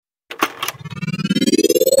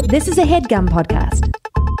This is a HeadGum podcast.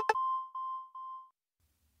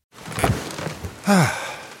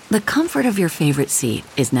 The comfort of your favorite seat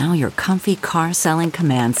is now your comfy car selling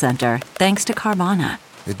command center, thanks to Carvana.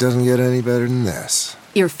 It doesn't get any better than this.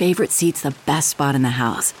 Your favorite seat's the best spot in the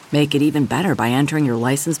house. Make it even better by entering your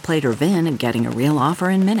license plate or VIN and getting a real offer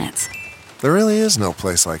in minutes. There really is no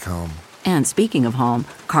place like home. And speaking of home,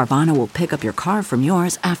 Carvana will pick up your car from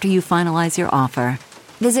yours after you finalize your offer.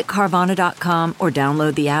 Visit Carvana.com or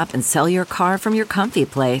download the app and sell your car from your comfy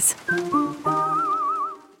place.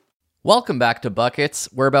 Welcome back to Buckets.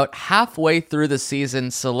 We're about halfway through the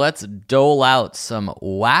season, so let's dole out some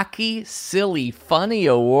wacky, silly, funny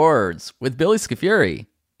awards with Billy Scafuri.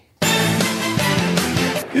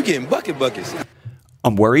 You're getting buckets.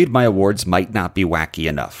 I'm worried my awards might not be wacky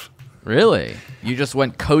enough. Really? You just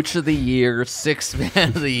went Coach of the Year, Sixth Man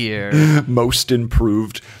of the Year. Most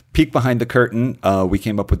improved. Peek behind the curtain. We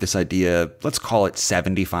came up with this idea, let's call it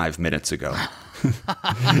 75 minutes ago.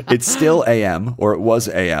 It's still AM, or it was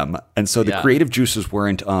AM, and so the creative juices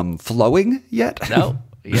weren't flowing yet. No.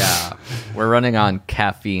 Yeah. We're running on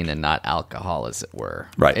caffeine and not alcohol, as it were.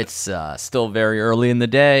 Right. It's still very early in the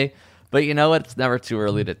day. But you know what? It's never too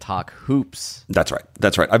early to talk hoops. That's right.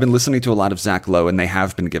 I've been listening to a lot of Zach Lowe, and they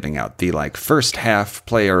have been giving out the first half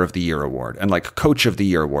Player of the Year award and Coach of the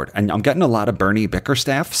Year award. And I'm getting a lot of Bernie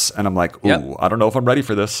Bickerstaffs, and I'm like, ooh, I don't know if I'm ready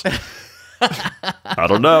for this. I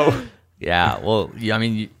don't know. Yeah, well, I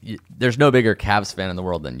mean, there's no bigger Cavs fan in the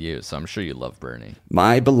world than you, so I'm sure you love Bernie.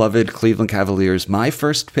 My beloved Cleveland Cavaliers, my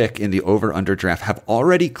first pick in the over-under draft, have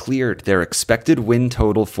already cleared their expected win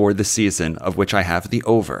total for the season, of which I have the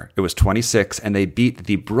over. It was 26, and they beat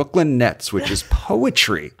the Brooklyn Nets, which is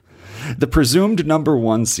poetry, the presumed number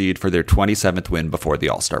one seed for their 27th win before the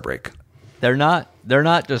All-Star break. They're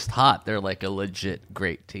not just hot, they're like a legit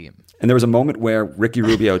great team. And there was a moment where Ricky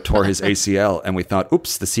Rubio tore his ACL, and we thought,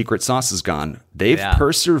 oops, the secret sauce is gone. They've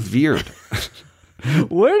persevered.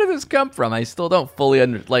 Where did this come from? I still don't fully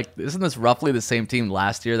isn't this roughly the same team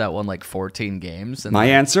last year that won 14 games? And My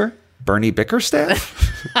answer, Bernie Bickerstaff?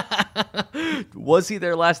 Was he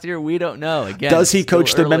there last year? We don't know. Again, does he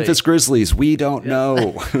coach the Memphis Grizzlies? We don't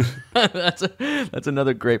know. That's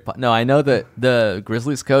another great point. No, I know that the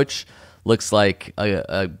Grizzlies coach looks like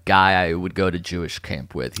a guy I would go to Jewish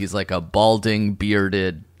camp with. He's like a balding,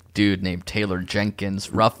 bearded dude named Taylor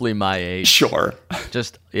Jenkins, roughly my age. Sure.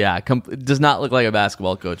 Just, does not look like a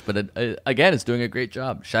basketball coach, but again, is doing a great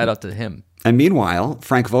job. Shout out to him. And meanwhile,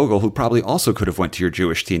 Frank Vogel, who probably also could have went to your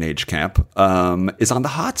Jewish teenage camp, is on the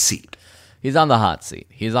hot seat. He's on the hot seat.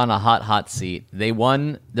 He's on a hot seat. They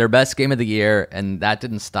won their best game of the year, and that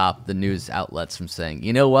didn't stop the news outlets from saying,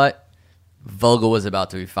 you know what? Vogel was about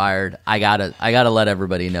to be fired. I gotta let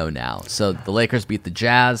everybody know now. So the Lakers beat the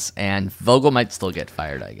Jazz, and Vogel might still get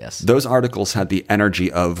fired, I guess. Those articles had the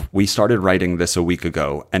energy of, we started writing this a week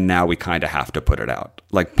ago, and now we kind of have to put it out.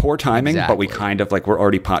 Poor timing, exactly. But we kind of, we're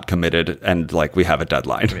already pot committed, and, we have a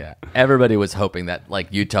deadline. Yeah. Everybody was hoping that,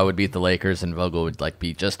 Utah would beat the Lakers, and Vogel would,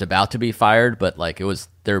 be just about to be fired, but, it was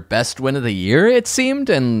their best win of the year, it seemed,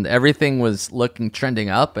 and everything was trending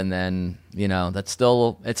up, and then, that's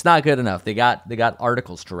still, it's not good enough. They got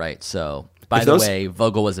articles to write, so by the way,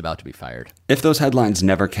 Vogel was about to be fired. If those headlines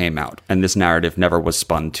never came out, and this narrative never was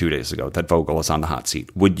spun 2 days ago, that Vogel is on the hot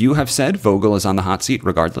seat, would you have said Vogel is on the hot seat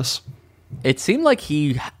regardless? It seemed like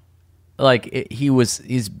he's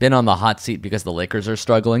been on the hot seat because the Lakers are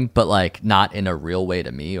struggling, but not in a real way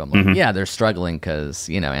to me. I'm like, yeah, they're struggling because,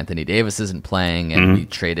 Anthony Davis isn't playing, and we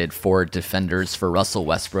traded 4 defenders for Russell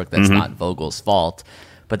Westbrook. That's not Vogel's fault.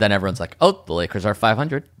 But then everyone's like, oh, the Lakers are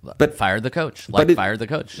 500. But fire the coach. Fire the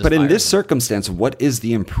coach. But in this circumstance, what is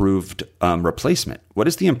the improved replacement? What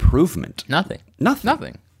is the improvement? Nothing.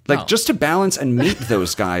 Just to balance and meet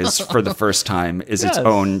those guys for the first time is its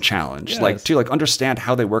own challenge. Yes. To understand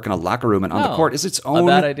how they work in a locker room and on the court is its own... a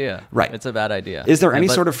bad idea. Right. It's a bad idea. Is there any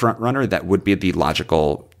sort of front runner that would be the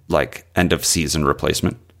logical, end of season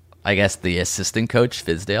replacement? I guess the assistant coach,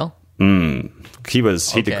 Fizdale. He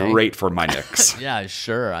did great for my Knicks. Yeah,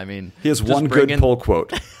 sure. I mean... He has one good pull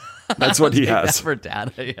quote. That's what he has. For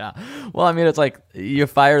data, yeah. Well, I mean, it's you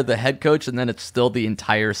fire the head coach, and then it's still the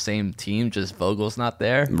entire same team, just Vogel's not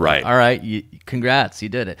there. Right. All right, congrats, you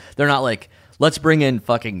did it. They're not let's bring in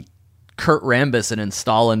fucking Kurt Rambis and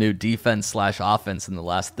install a new defense/offense in the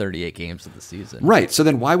last 38 games of the season. Right. So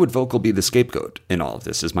then why would Vogel be the scapegoat in all of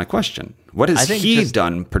this is my question. What has he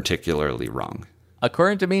done particularly wrong?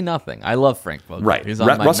 According to me, nothing. I love Frank Vogel. Right. He's on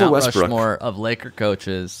my Russell Mount Westbrook. Rushmore of Laker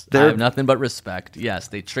coaches. I have nothing but respect. Yes,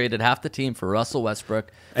 they traded half the team for Russell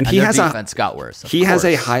Westbrook, and their defense got worse. He has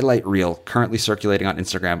a highlight reel currently circulating on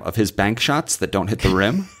Instagram of his bank shots that don't hit the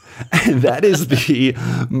rim. And that is the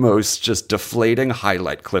most just deflating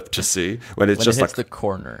highlight clip to see when it's just hits like the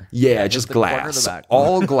corner. Yeah, just glass.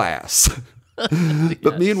 All glass.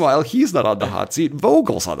 But meanwhile, he's not on the hot seat.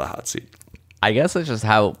 Vogel's on the hot seat. I guess that's just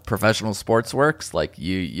how professional sports works. Like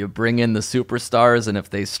you bring in the superstars, and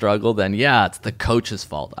if they struggle, then yeah, it's the coach's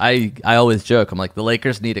fault. I always joke. I'm like, the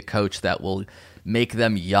Lakers need a coach that will make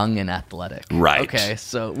them young and athletic. Right. Okay,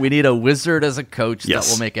 so we need a wizard as a coach Yes.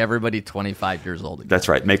 that will make everybody 25 years old again. That's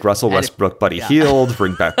right. Make Russell Westbrook Buddy Hield,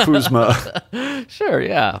 bring back Kuzma. Sure,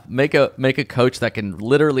 yeah. Make a coach that can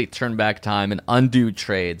literally turn back time and undo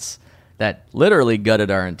trades that literally gutted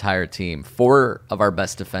our entire team. 4 of our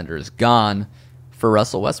best defenders gone for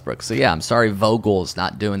Russell Westbrook. So yeah, I'm sorry Vogel's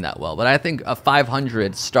not doing that well. But I think a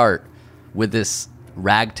 500 start with this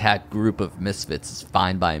ragtag group of misfits is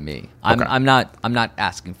fine by me. I'm not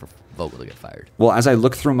asking for Vogel to get fired. Well, as I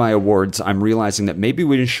look through my awards, I'm realizing that maybe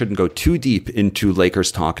we shouldn't go too deep into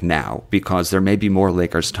Lakers talk now, because there may be more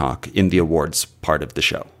Lakers talk in the awards part of the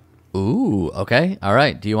show. Ooh, okay. All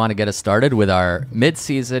right. Do you want to get us started with our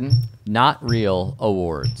mid-season not real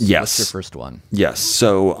awards? Yes. What's your first one? Yes.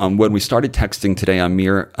 So when we started texting today on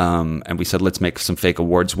Mir, and we said, let's make some fake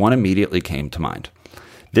awards, one immediately came to mind.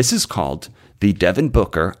 This is called the Devin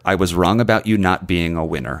Booker I Was Wrong About You Not Being a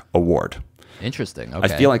Winner Award. Interesting.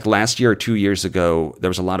 Okay. I feel like last year or 2 years ago, there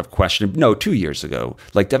was a lot of question. No, 2 years ago.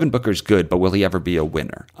 Like, Devin Booker's good, but will he ever be a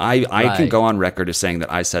winner? I can go on record as saying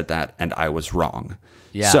that I said that and I was wrong.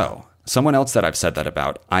 Yeah. So, someone else that I've said that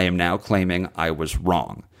about, I am now claiming I was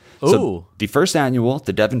wrong. Ooh. So, the first annual,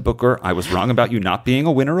 the Devin Booker I Was Wrong About You Not Being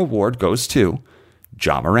a Winner award goes to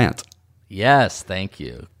Ja Morant. Yes, thank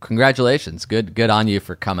you. Congratulations. Good on you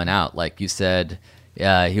for coming out. Like you said,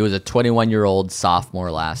 he was a 21-year-old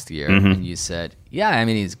sophomore last year, and you said, yeah, I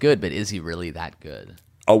mean, he's good, but is he really that good?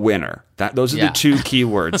 A winner. Those are the two key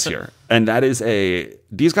words here. And that is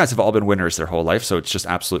these guys have all been winners their whole life, so it's just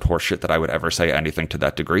absolute horseshit that I would ever say anything to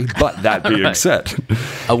that degree. But that being said,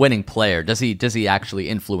 a winning player, does he actually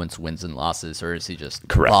influence wins and losses, or is he just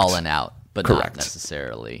balling out, but not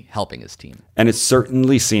necessarily helping his team? And it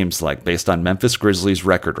certainly seems like, based on Memphis Grizzlies'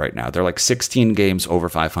 record right now, they're like 16 games over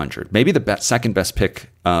 500. Maybe the second best pick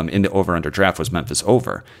in the over-under draft was Memphis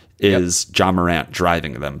over, is Ja Morant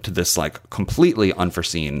driving them to this like completely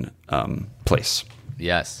unforeseen place.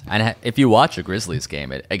 Yes. And if you watch a Grizzlies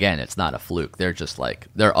game, it's not a fluke. They're just like,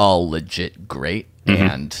 they're all legit great,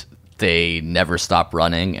 and they never stop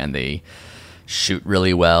running, and they shoot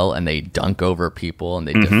really well, and they dunk over people, and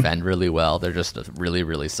they defend really well. They're just a really,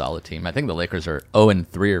 really solid team. I think the Lakers are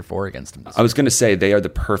 0-3 or 4 against them. I was going to say they are the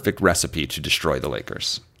perfect recipe to destroy the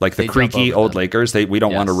Lakers. Like the creaky old Lakers, we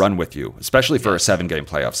don't want to run with you, especially for a 7-game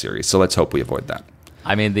playoff series. So let's hope we avoid that.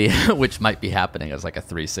 I mean, which might be happening as like a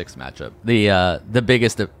 3-6 matchup. The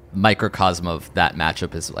biggest microcosm of that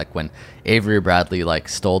matchup is like when Avery Bradley like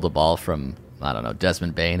stole the ball from, I don't know,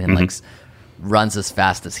 Desmond Bane, and like runs as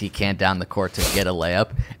fast as he can down the court to get a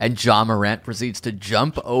layup, and Ja Morant proceeds to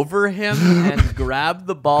jump over him and grab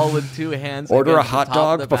the ball with 2 hands. Order a hot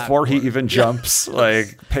dog before he even jumps,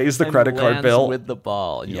 like pays the credit card bill with the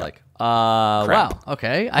ball. And you're like, wow,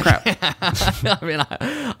 okay. I mean,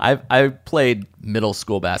 I played middle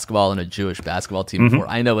school basketball in a Jewish basketball team before.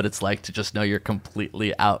 I know what it's like to just know you're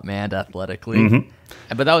completely outmanned athletically.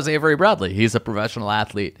 But that was Avery Bradley. He's a professional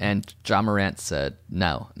athlete, and Ja Morant said,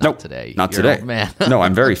 "No, not today. Not You're today, an old man." No,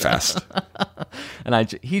 I'm very fast.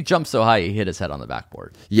 And he jumped so high he hit his head on the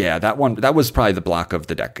backboard. Yeah, that was probably the block of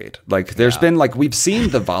the decade. Like, there's been like, we've seen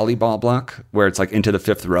the volleyball block where it's like into the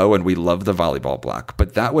 5th row, and we love the volleyball block,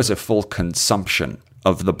 but that was a full consumption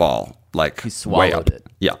of the ball. Like, he swallowed it.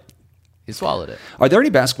 Yeah. He swallowed it. Are there any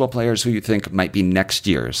basketball players who you think might be next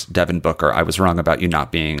year's Devin Booker I Was Wrong About You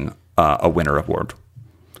Not Being a Winner award?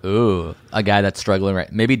 Ooh, a guy that's struggling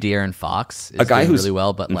right. Maybe De'Aaron Fox is doing really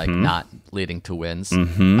well, but like not leading to wins.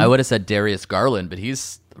 I would have said Darius Garland, but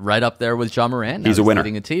he's right up there with Ja Morant. He's a winner.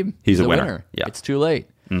 Leading a team. He's a winner. Yeah. It's too late.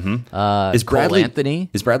 Is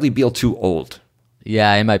Bradley Beal too old?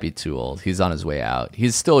 Yeah, he might be too old. He's on his way out.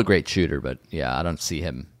 He's still a great shooter, but yeah, I don't see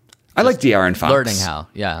him. I like De'Aaron Fox. Learning how.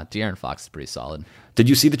 Yeah, De'Aaron Fox is pretty solid. Did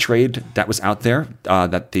you see the trade that was out there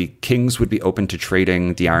that the Kings would be open to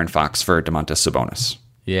trading De'Aaron Fox for Domantas Sabonis?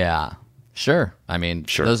 Yeah, sure. I mean,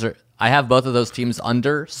 those are. I have both of those teams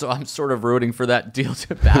under, so I'm sort of rooting for that deal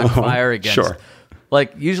to backfire against. Sure.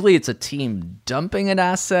 Like, usually it's a team dumping an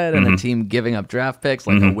asset and a team giving up draft picks,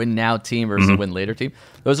 like a win now team versus a win later team.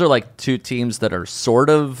 Those are like two teams that are sort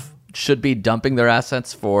of should be dumping their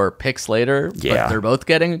assets for picks later, but they're both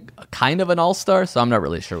getting kind of an all-star, so I'm not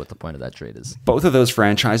really sure what the point of that trade is. Both of those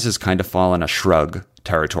franchises kind of fall in a shrug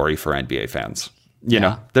territory for NBA fans. You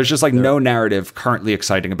know, there's just like no narrative currently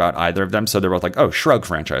exciting about either of them. So they're both like, oh, shrug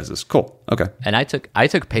franchises. Cool. Okay. And I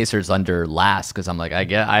took Pacers under last because I'm like,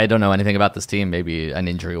 I don't know anything about this team. Maybe an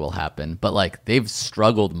injury will happen. But like they've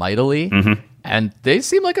struggled mightily. And they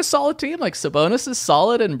seem like a solid team. Like Sabonis is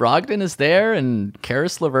solid and Brogdon is there and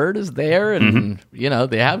Karis LeVert is there. And, you know,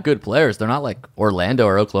 they have good players. They're not like Orlando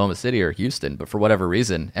or Oklahoma City or Houston, but for whatever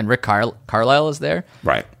reason. And Rick Carlisle is there.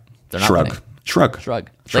 Right. They're not winning. Shrug.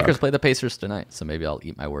 Lakers play the Pacers tonight, so maybe I'll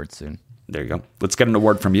eat my words soon. There you go. Let's get an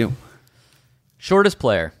award from you. Shortest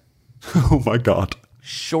player. Oh, my God.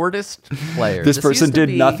 Shortest player. This person did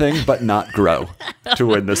nothing but not grow to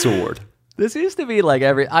win this award. This used to be like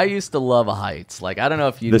I used to love heights. Like, I don't know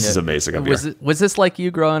if you This is amazing. Was this like you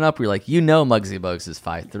growing up? You're like, Muggsy Bogues is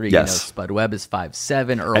 5'3". Yes. Spud Webb is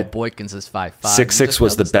 5'7". Earl Boykins is 5'5". 6'6"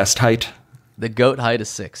 was the best height. The GOAT height is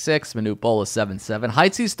 6'6". Manute Bol is 7'7".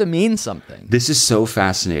 Heights used to mean something. This is so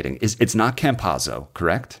fascinating. It's not Campazzo,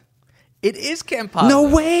 correct? It is Campazzo. No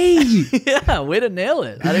way! Yeah, way to nail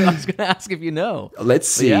it. I was going to ask if you know. Let's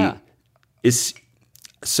see. Yeah.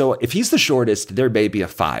 So if he's the shortest, there may be a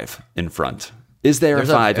 5 in front. Is there a 5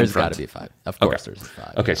 in front? There's got to be a 5. Of course there's a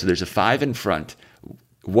 5. Okay, so there's a 5 in front.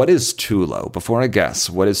 What is too low? Before I guess,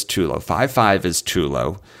 what is too low? 5'5" is too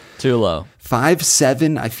low. Too low.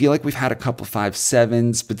 5'7", I feel like we've had a couple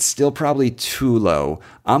 5'7s, but still probably too low.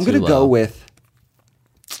 I'm going to go with...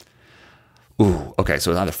 Ooh, okay,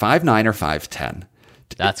 so it's either 5'9" or 5'10".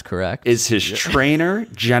 That's correct. Is his trainer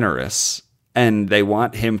generous and they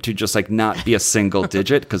want him to just like not be a single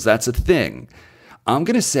digit? Because that's a thing. I'm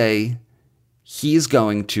going to say he's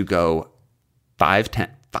going to go 5'10",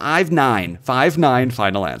 5'9",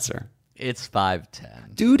 final answer. It's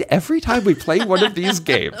 5'10". Dude, every time we play one of these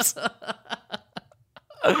games,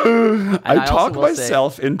 I talk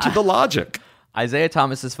myself into the logic. Isaiah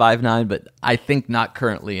Thomas is 5'9", but I think not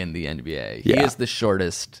currently in the NBA. He is the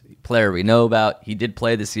shortest player we know about. He did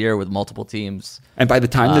play this year with multiple teams. And by the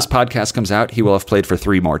time this podcast comes out, he will have played for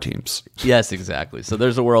 3 more teams. Yes, exactly. So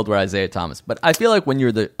there's a world where Isaiah Thomas. But I feel like when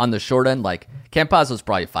you're on the short end, like Campazzo's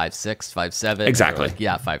probably 5'6", 5'7". Exactly. Like,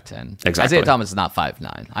 5'10". Exactly. Isaiah Thomas is not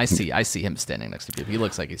 5'9". I see him standing next to people. He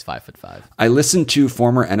looks like he's 5'5". I listened to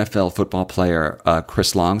former NFL football player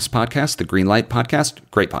Chris Long's podcast, the Green Light podcast.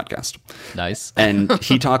 Great podcast. Nice. And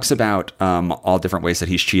he talks about all different ways that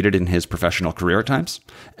he's cheated in his professional career at times.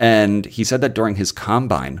 And he said that during his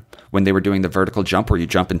combine, when they were doing the vertical jump where you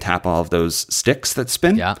jump and tap all of those sticks that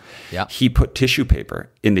spin, he put tissue paper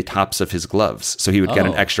in the tops of his gloves. So he would get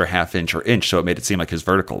an extra half inch or inch. So it made it seem like his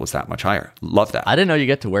vertical was that much higher. Love that. I didn't know you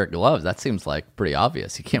get to wear gloves. That seems like pretty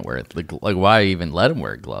obvious. You can't wear it. Like why even let him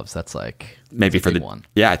wear gloves? That's like... Maybe for the one.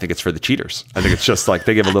 Yeah, I think it's for the cheaters. I think it's just like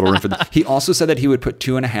they give a little room for the... He also said that he would put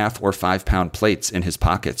 2.5 or 5 pound plates in his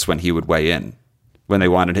pockets when he would weigh in, when they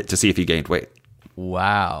wanted it to see if he gained weight.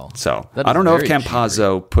 Wow. So I don't know if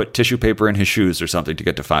Campazzo put tissue paper in his shoes or something to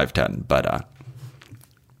get to 5'10", but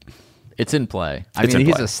it's in play.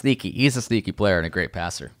 He's a sneaky player and a great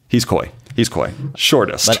passer. He's coy.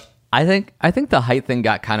 Shortest. But I think the height thing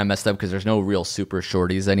got kind of messed up because there's no real super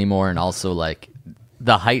shorties anymore, and also like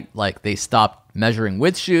the height, like they stopped measuring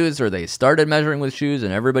with shoes or they started measuring with shoes,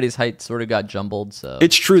 and everybody's height sort of got jumbled. So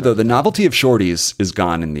it's true though. The novelty of shorties is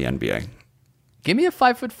gone in the NBA. Give me a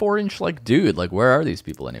 5'4" like dude. Like where are these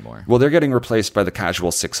people anymore? Well, they're getting replaced by the casual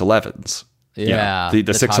 6'11s. Yeah, the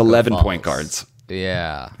 6'11 point guards.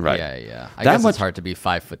 Yeah, right. Yeah. I guess it's hard to be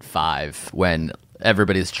 5'5" when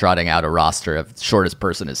everybody's trotting out a roster of shortest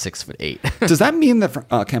person is 6'8". Does that mean that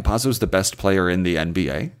Campazzo is the best player in the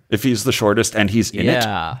NBA? If he's the shortest and he's in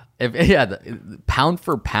it? Pound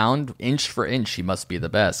for pound, inch for inch, he must be the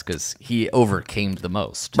best because he overcame the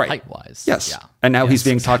most height-wise. Yes. Yeah. And now he's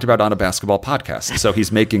being talked about on a basketball podcast, so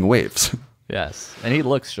he's making waves. Yes, and he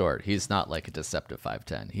looks short. He's not like a deceptive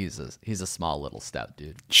 5'10". He's a small little stout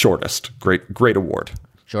dude. Shortest. Great award.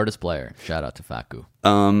 Shortest player. Shout out to Facu.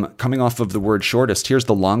 Coming off of the word shortest, here's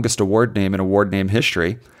the longest award name in award name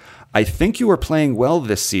history. I think you are playing well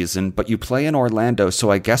this season, but you play in Orlando, so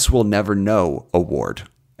I guess we'll never know award.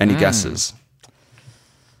 Any guesses?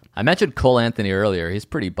 I mentioned Cole Anthony earlier. He's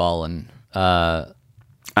pretty ballin'. I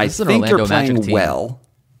think you're playing well.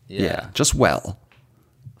 Yeah, just well.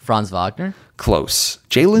 Franz Wagner? Close.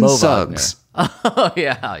 Jalen Suggs. Oh,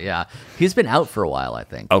 yeah. He's been out for a while, I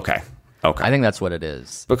think. Okay. I think that's what it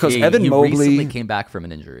is. Because Evan Mobley recently came back from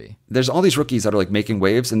an injury. There's all these rookies that are like making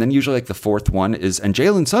waves, and then usually like the fourth one is, and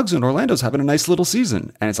Jalen Suggs in Orlando's having a nice little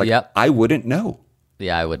season. And it's like, I wouldn't know.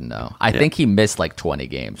 Yeah, I wouldn't know. I think he missed like 20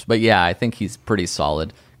 games. But yeah, I think he's pretty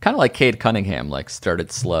solid. Kind of like Cade Cunningham, like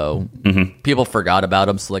started slow. Mm-hmm. People forgot about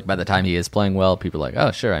him. So like by the time he is playing well, people are like,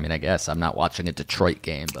 oh, sure. I mean, I guess I'm not watching a Detroit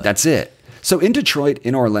game. But that's it. So in Detroit,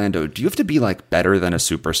 in Orlando, do you have to be like better than a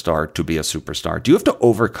superstar to be a superstar? Do you have to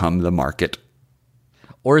overcome the market?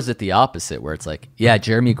 Or is it the opposite where it's like, yeah,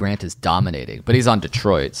 Jeremy Grant is dominating, but he's on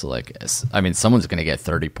Detroit. So like, I mean, someone's going to get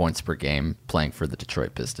 30 points per game playing for the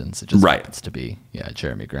Detroit Pistons. It just happens to be,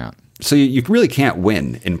 Jeremy Grant. So you really can't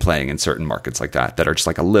win in playing in certain markets like that are just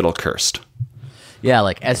like a little cursed. Yeah,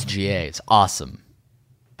 like SGA, it's awesome.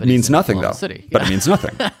 But it means nothing, though. City. But it means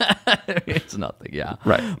nothing. It's nothing, yeah.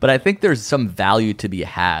 Right. But I think there's some value to be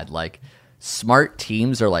had. Like, smart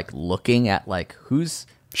teams are like looking at like who's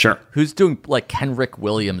doing like Kenrick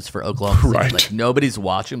Williams for Oklahoma City. Right. Like nobody's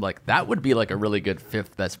watching. Like that would be like a really good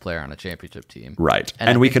fifth best player on a championship team. Right.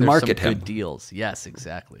 And we can market him. Good deals. Yes,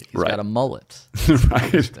 exactly. He's Right. got a mullet. Right.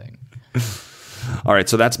 Interesting. All right,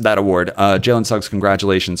 so that's that award. Jalen Suggs,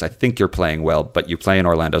 congratulations. I think you're playing well, but you play in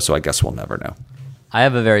Orlando, so I guess we'll never know. I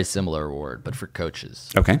have a very similar award, but for coaches.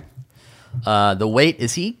 Okay. The Wait,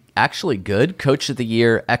 is he actually good? Coach of the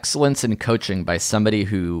Year, excellence in coaching by somebody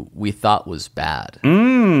who we thought was bad.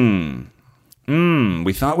 We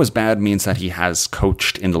thought was bad means that he has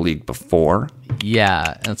coached in the league before.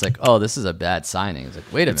 Yeah, and it's like, oh, this is a bad signing. It's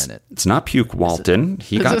like, wait a minute. It's not Puke Walton.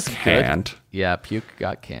 He is got this canned. good? Yeah, Puke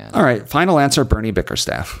got canned. All right, final answer, Bernie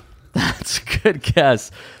Bickerstaff. That's a good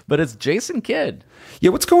guess, but it's Jason Kidd.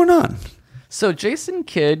 Yeah, what's going on? So Jason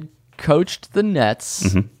Kidd coached the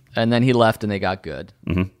Nets, and then he left and they got good.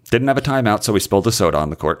 Didn't have a timeout, so he spilled a soda on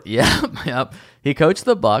the court. Yep. He coached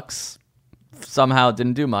the Bucks. Somehow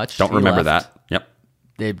didn't do much. Don't remember that.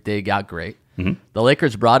 Yep. They got great. The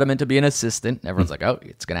Lakers brought him in to be an assistant. Everyone's like, oh,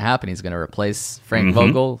 it's going to happen. He's going to replace Frank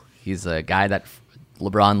Vogel. He's a guy that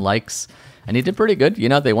LeBron likes. And he did pretty good. You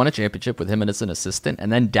know, they won a championship with him as an assistant.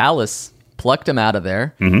 And then Dallas plucked him out of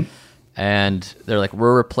there. And they're like,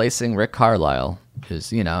 we're replacing Rick Carlisle,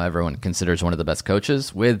 because, you know, everyone considers one of the best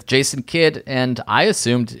coaches, with Jason Kidd. And I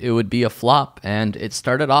assumed it would be a flop. And it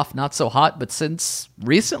started off not so hot. But since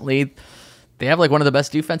recently, they have like one of the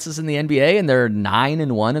best defenses in the NBA, and they're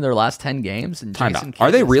 9-1 in their last 10 games. And Jason Kidd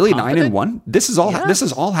Are they really confident. 9-1? This is all. Yes. This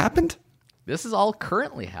has all happened. This is all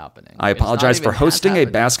currently happening. I It's not apologize even for hosting a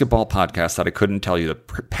happening. basketball podcast that I couldn't tell you the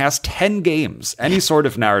past 10 games, any sort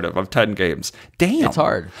of narrative of 10 games. Damn. It's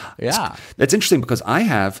hard. Yeah. That's interesting because I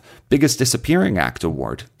have biggest disappearing act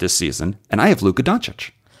award this season, and I have Luka Doncic.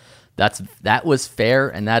 That was fair,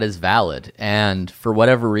 and that is valid. And for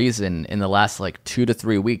whatever reason, in the last like 2 to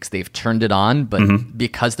 3 weeks, they've turned it on. But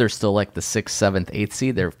because they're still like the 6th, 7th, 8th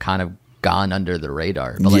seed, they've kind of gone under the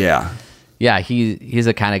radar. But yeah, he's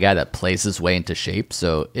the kind of guy that plays his way into shape.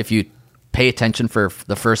 So if you pay attention for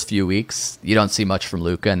the first few weeks, you don't see much from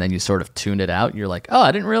Luka, and then you sort of tune it out. You're like, oh,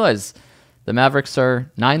 I didn't realize the Mavericks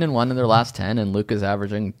are 9-1 in their last 10, and Luka's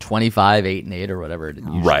averaging 25, 8 and 8, or whatever it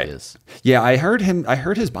usually is. Yeah, I heard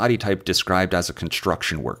his body type described as a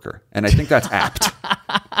construction worker, and I think that's apt.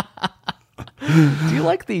 Do you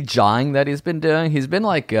like the jawing that he's been doing? He's been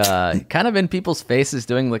like kind of in people's faces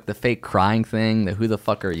doing like the fake crying thing, the who the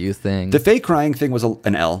fuck are you thing. The fake crying thing was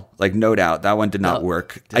an L, like no doubt. That one did not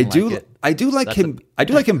work. I do like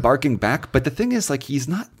him barking back, but the thing is, like, he's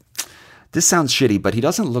not. This sounds shitty, but he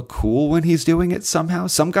doesn't look cool when he's doing it somehow.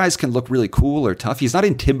 Some guys can look really cool or tough. He's not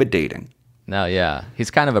intimidating. No, yeah. He's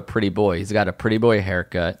kind of a pretty boy. He's got a pretty boy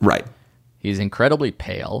haircut. Right. He's incredibly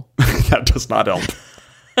pale. That does not help.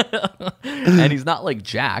 And he's not like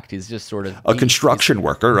jacked. He's just sort of a construction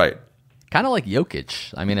worker, right? Kind of like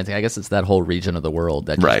Jokic. I mean, I guess it's that whole region of the world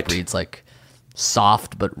that just breeds like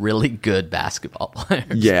soft but really good basketball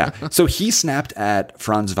players. Yeah. So he snapped at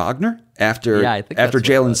Franz Wagner after I think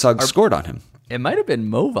Jalen Suggs scored on him. It might have been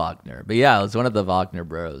Mo Wagner, but yeah, it was one of the Wagner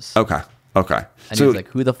bros. Okay. And he's like,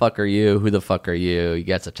 who the fuck are you? Who the fuck are you? He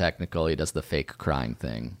gets a technical. He does the fake crying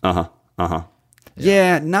thing.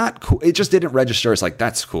 Yeah, not cool. It just didn't register as like,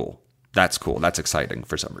 that's cool. That's cool. That's exciting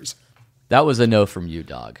for some reason. That was a no from you,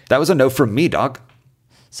 dog. That was a no from me, dog.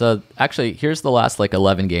 So actually, here's the last like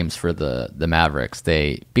 11 games for the Mavericks.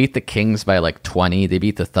 They beat the Kings by like 20. They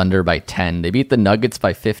beat the Thunder by 10. They beat the Nuggets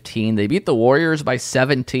by 15. They beat the Warriors by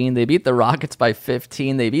 17. They beat the Rockets by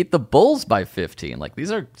 15. They beat the Bulls by 15. Like,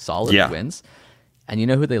 these are solid wins. And you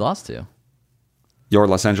know who they lost to? Your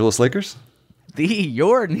Los Angeles Lakers?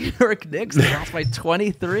 Your New York Knicks. They lost by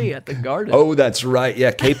 23 at the Garden. Oh, that's right.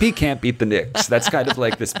 Yeah, KP can't beat the Knicks. That's kind of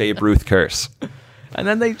like this Babe Ruth curse. And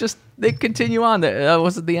then they continue on. That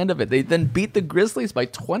wasn't the end of it. They then beat the Grizzlies by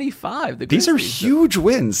 25. These are huge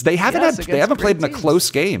wins. They haven't played in a close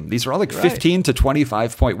game. These are all like 15 to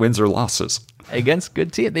 25 point wins or losses. Against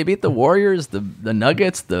good teams. They beat the Warriors, the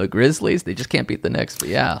Nuggets, the Grizzlies. They just can't beat the Knicks. But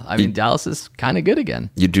yeah, I mean, Dallas is kind of good again.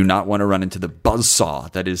 You do not want to run into the buzzsaw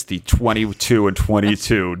that is the 22 and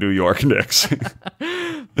 22 New York Knicks.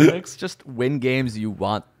 The Knicks just win games you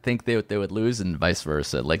think they would lose, and vice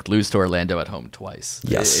versa. Like lose to Orlando at home twice.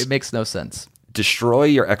 Yes. It makes no sense. Destroy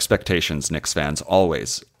your expectations, Knicks fans,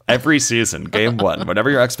 always. Every season, game one, whatever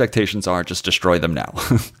your expectations are, just destroy them now.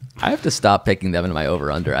 I have to stop picking them in my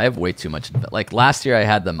over-under. I have way too much. Like last year I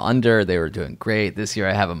had them under. They were doing great. This year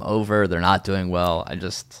I have them over. They're not doing well.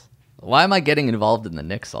 Why am I getting involved in the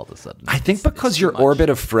Knicks all of a sudden? I think because your orbit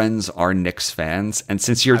of friends are Knicks fans, and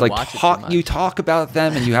since you're you talk about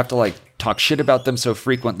them and you have to like talk shit about them so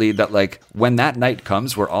frequently that like when that night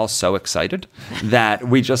comes, we're all so excited that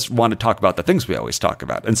we just want to talk about the things we always talk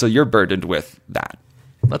about, and so you're burdened with that.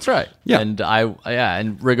 That's right. Yeah.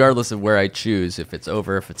 And regardless of where I choose, if it's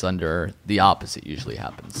over, if it's under, the opposite usually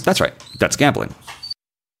happens. That's right. That's gambling.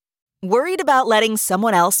 Worried about letting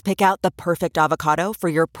someone else pick out the perfect avocado for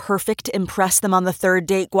your perfect impress them on the third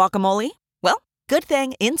date guacamole? Well, good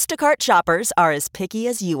thing Instacart shoppers are as picky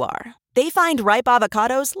as you are. They find ripe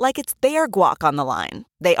avocados like it's their guac on the line.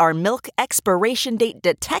 They are milk expiration date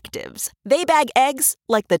detectives. They bag eggs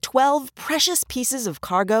like the 12 precious pieces of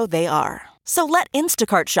cargo they are. So let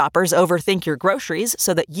Instacart shoppers overthink your groceries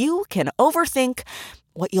so that you can overthink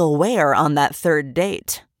what you'll wear on that third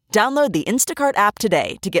date. Download the Instacart app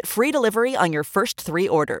today to get free delivery on your first 3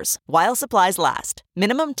 orders, while supplies last.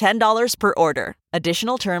 Minimum $10 per order.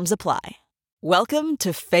 Additional terms apply. Welcome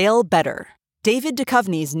to Fail Better, David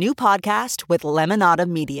Duchovny's new podcast with Lemonada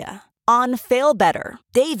Media. On Fail Better,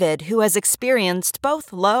 David, who has experienced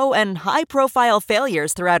both low and high-profile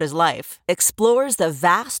failures throughout his life, explores the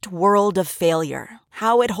vast world of failure,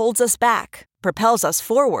 how it holds us back, propels us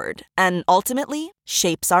forward, and ultimately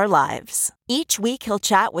shapes our lives. Each week he'll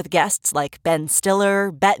chat with guests like Ben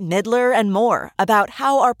Stiller, Bette Midler, and more about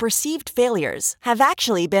how our perceived failures have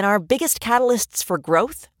actually been our biggest catalysts for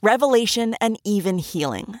growth, revelation, and even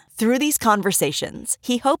healing. Through these conversations,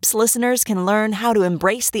 he hopes listeners can learn how to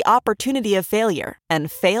embrace the opportunity of failure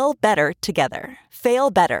and fail better together.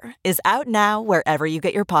 Fail Better is out now wherever you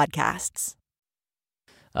get your podcasts.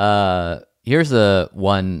 Here's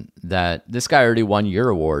one that this guy already won your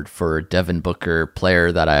award for Devin Booker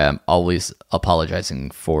player that I am always apologizing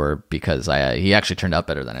for because he actually turned out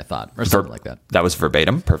better than I thought or something like that. That was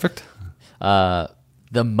verbatim. Perfect. The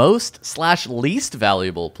most / least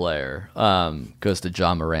valuable player goes to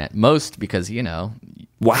Ja Morant. Most because,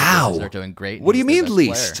 wow, they're doing great. What do you mean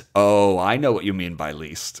least? Player. Oh, I know what you mean by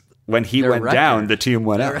least. When he went down, the team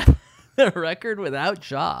went up. The record without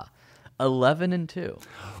Ja. 11-2.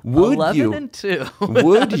 Would 11-2.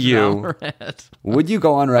 Would you? Would you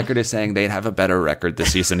go on record as saying they'd have a better record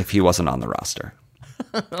this season if he wasn't on the roster?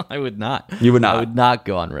 I would not. You would not. I would not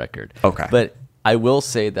go on record. Okay. But I will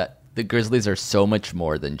say that the Grizzlies are so much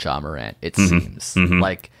more than Ja Morant. It seems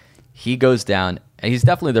like he goes down. And he's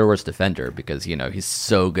definitely their worst defender because, he's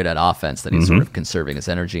so good at offense that he's sort of conserving his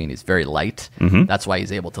energy and he's very light. That's why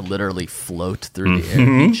he's able to literally float through the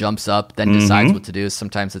air. He jumps up, then decides what to do.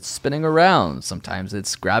 Sometimes it's spinning around. Sometimes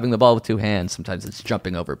it's grabbing the ball with 2 hands. Sometimes it's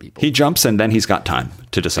jumping over people. He jumps and then he's got time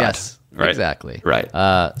to decide. Yes, right? Exactly. Right.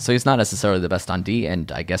 So he's not necessarily the best on D,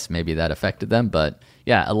 and I guess maybe that affected them. But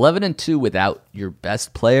yeah, 11-2 without your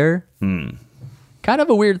best player. Kind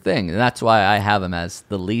of a weird thing, and that's why I have him as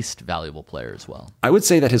the least valuable player as well. I would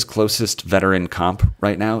say that his closest veteran comp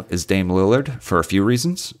right now is Dame Lillard for a few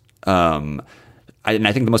reasons. And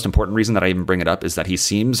I think the most important reason that I even bring it up is that he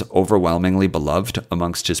seems overwhelmingly beloved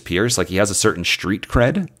amongst his peers. Like he has a certain street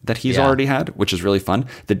cred that he's already had, which is really fun.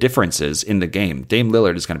 The difference is in the game, Dame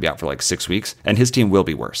Lillard is going to be out for like 6 weeks, and his team will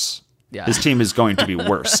be worse. Yeah. His team is going to be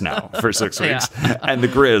worse now for 6 weeks. And the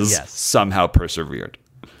Grizz somehow persevered.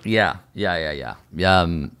 Yeah. I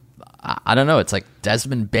don't know. It's like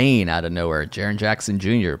Desmond Bain out of nowhere. Jaren Jackson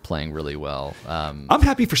Jr. playing really well. I'm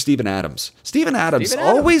happy for Steven Adams. Steven Adams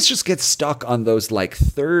always just gets stuck on those like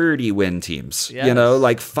 30-win teams. Yes.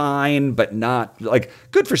 Like fine, but not like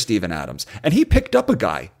good for Steven Adams. And he picked up a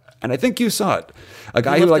guy, and I think you saw it. A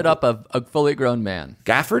guy who lifted up a fully grown man.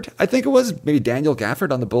 Gafford, I think it was maybe Daniel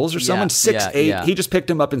Gafford on the Bulls or someone 6'8". Yeah. He just picked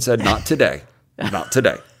him up and said, "Not today, not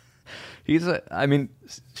today."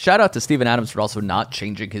 Shout out to Steven Adams for also not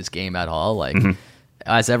changing his game at all. Like,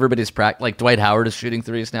 as everybody's like Dwight Howard is shooting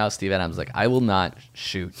threes now, Steven Adams is like, I will not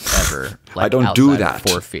shoot ever. Like, I don't do that.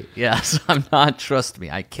 4 feet. Yes, I'm not. Trust me,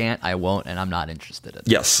 I can't. I won't, and I'm not interested in it.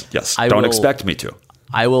 Yes. Don't expect me to.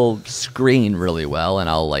 I will screen really well, and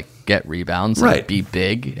I'll like get rebounds, and be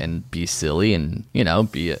big and be silly, and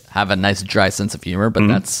have a nice dry sense of humor. But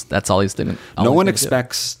that's all he's doing. No one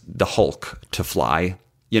expects the Hulk to fly.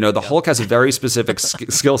 The Hulk has a very specific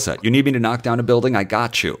skill set. You need me to knock down a building? I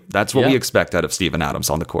got you. That's what we expect out of Steven Adams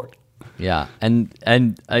on the court. Yeah.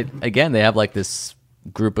 And again, they have like this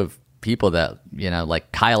group of people that,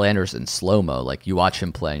 like Kyle Anderson, slow-mo, like you watch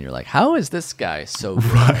him play and you're like, how is this guy so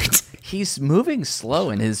good? Right. He's moving slow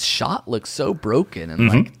and his shot looks so broken. And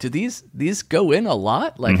like, do these go in a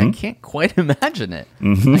lot? Like, I can't quite imagine it.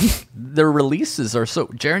 Like, their releases are so...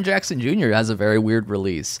 Jaren Jackson Jr. has a very weird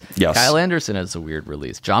release. Yes. Kyle Anderson has a weird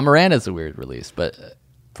release. John Moran has a weird release. But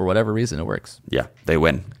for whatever reason, it works. Yeah, they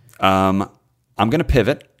win. I'm going to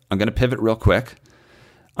pivot. I'm going to pivot real quick.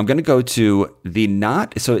 I'm going to go to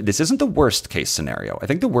so this isn't the worst case scenario. I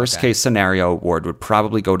think the worst case scenario award would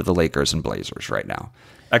probably go to the Lakers and Blazers right now.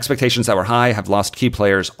 Expectations that were high have lost key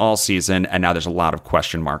players all season, and now there's a lot of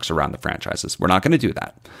question marks around the franchises. We're not going to do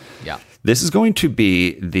that. Yeah. This is going to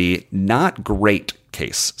be the not great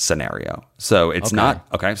case scenario. So it's not,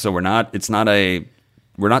 so we're not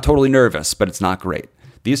totally nervous, but it's not great.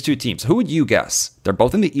 These two teams, who would you guess? They're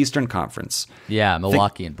both in the Eastern Conference. Yeah,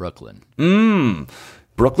 Milwaukee and Brooklyn.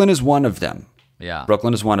 Brooklyn is one of them. Yeah.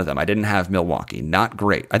 Brooklyn is one of them. I didn't have Milwaukee. Not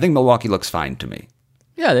great. I think Milwaukee looks fine to me.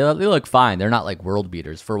 Yeah, they look fine. They're not like world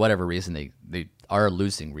beaters. For whatever reason, they are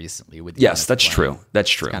losing recently. Yes, that's true.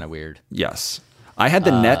 That's true. It's kind of weird. Yes. I had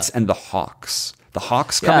the Nets and the Hawks. The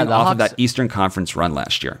Hawks coming off of that Eastern Conference run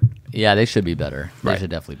last year. Yeah, they should be better. They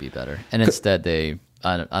should definitely be better. And instead,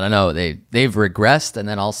 I don't know, they've regressed and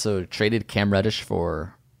then also traded Cam Reddish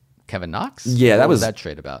for Kevin Knox? Yeah, what was that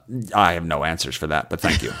trade about? I have no answers for that, but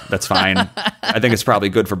thank you. That's fine. I think it's probably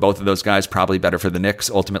good for both of those guys, probably better for the Knicks,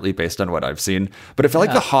 ultimately, based on what I've seen. But it felt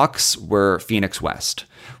like the Hawks were Phoenix West,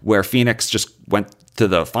 where Phoenix just went to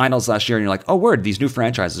the finals last year, and you're like, oh, word, these new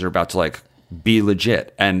franchises are about to, like, be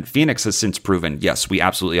legit. And Phoenix has since proven, yes, we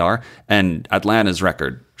absolutely are. And Atlanta's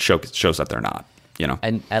record shows that they're not.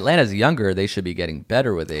 And Atlanta's younger, they should be getting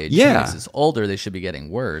better with age. Yeah. Phoenix is older, they should be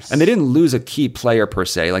getting worse. And they didn't lose a key player per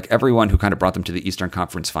se. Like everyone who kind of brought them to the Eastern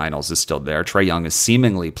Conference Finals is still there. Trae Young is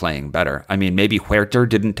seemingly playing better. I mean, maybe Huerter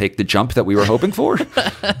didn't take the jump that we were hoping for.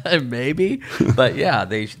 Maybe. But yeah,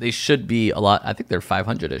 they should be a lot. I think they're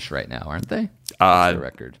 500-ish right now, aren't they? What's their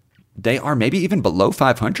record? They are maybe even below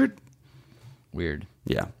 500. Weird.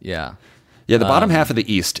 Yeah. Yeah. Yeah, the bottom half of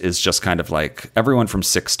the East is just kind of like everyone from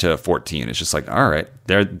 6 to 14 is just like, all right,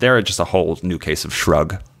 they're just a whole new case of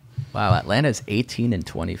shrug. Wow, Atlanta's 18 and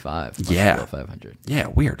 25. Yeah. Below 500. Yeah,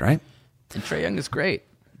 weird, right? And Trae Young is great.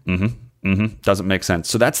 Doesn't make sense.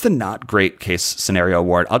 So that's the not great case scenario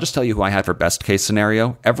award. I'll just tell you who I had for best case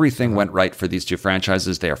scenario. Everything went right for these two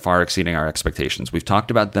franchises. They are far exceeding our expectations. We've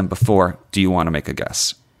talked about them before. Do you want to make a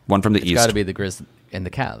guess? One from the East. It's got to be the Grizz and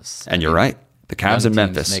the Cavs. And you're right. The Cavs in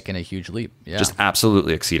Memphis making a huge leap. Yeah. Just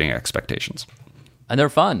absolutely exceeding expectations. And they're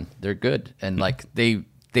fun. They're good. And like they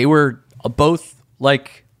were both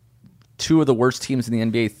like two of the worst teams in the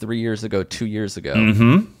NBA 3 years ago, 2 years ago.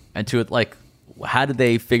 And like, how did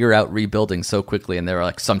they figure out rebuilding so quickly? And there are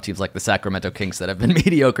like some teams like the Sacramento Kings that have been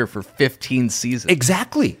mediocre for 15 seasons.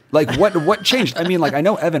 Exactly. Like what changed? I mean, like I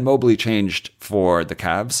know Evan Mobley changed for the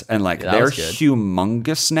Cavs, and like they're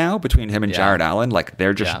humongous now between him and Jared Allen. Like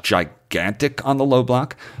they're just gigantic on the low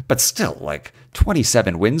block, but still like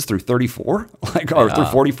 27 wins through 34, through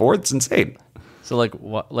 44. It's insane. So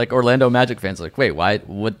like Orlando Magic fans are like, wait, why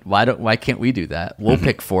can't we do that? We'll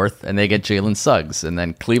pick fourth and they get Jalen Suggs, and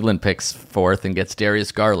then Cleveland picks fourth and gets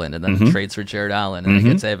Darius Garland, and then trades for Jared Allen, and then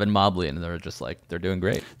gets Evan Mobley, and they're just like, they're doing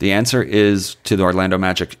great. The answer is to the Orlando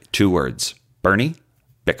Magic 2 words: Bernie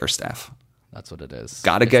Bickerstaff. That's what it is.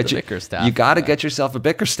 Gotta get Bickerstaff. You gotta get yourself a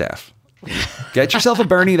Bickerstaff. Get yourself a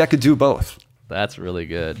Bernie that could do both. That's really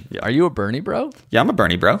good. Yeah. Are you a Bernie bro? Yeah, I'm a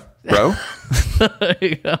Bernie bro. There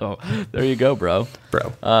you go. There you go, bro.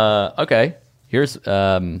 Okay. Here's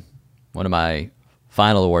one of my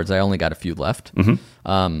final awards. I only got a few left.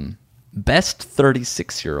 Best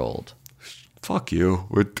 36-year-old. Fuck you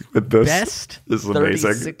with this. Best this is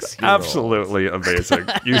amazing. Absolutely amazing.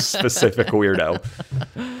 You specific weirdo.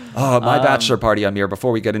 Oh, my bachelor party, Amir.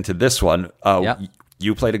 Before we get into this one,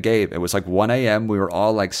 you played a game. It was like 1 a.m. We were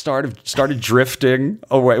all like started drifting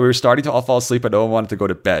away. We were starting to all fall asleep, but no one wanted to go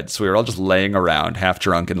to bed. So we were all just laying around, half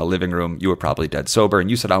drunk in the living room. You were probably dead sober, and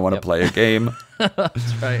you said, I want to play a game.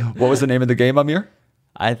 That's right. What was the name of the game, Amir?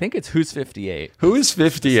 I think it's Who's 58. Who is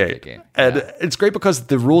 58? And it's great because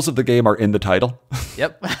the rules of the game are in the title.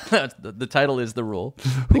 Yep. The title is the rule.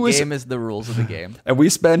 The game is the rules of the game. And we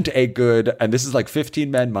spent a good, and this is like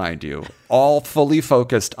 15 men, mind you, all fully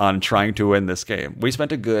focused on trying to win this game. We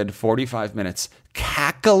spent a good 45 minutes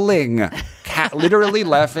cackling, literally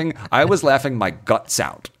laughing. I was laughing my guts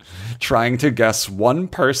out. trying to guess one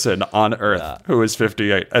person on Earth who is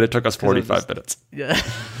 58, and it took us 45 minutes. Yeah.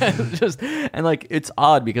 And like, it's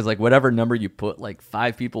odd because like whatever number you put, like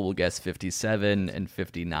 5 people will guess 57 and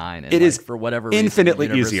 59. And It is for whatever infinitely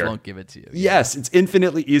reason, the universe easier. won't give it to you. Yes, it's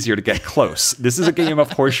infinitely easier to get close. This is a game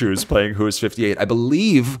of horseshoes playing who is 58. I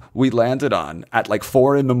believe we landed on, at like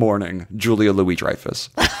 4 a.m, Julia Louis-Dreyfus.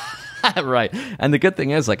 Right. And the good thing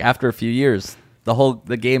is, like, after a few years,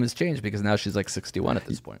 the game has changed because now she's like 61 at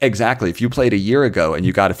this point. Exactly. If you played a year ago and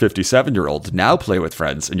you got a 57-year-old, now play with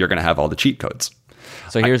friends and you're going to have all the cheat codes.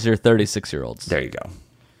 So here's your 36-year-olds. There you go.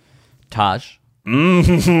 Taj.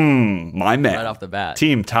 My man. Right off the bat.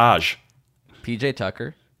 Team Taj. PJ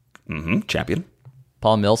Tucker. Champion.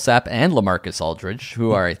 Paul Millsap and LaMarcus Aldridge,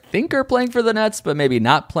 who I think are playing for the Nets, but maybe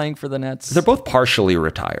not playing for the Nets. They're both partially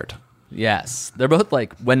retired. Yes. They're both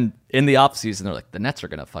like, when in the offseason, they're like, the Nets are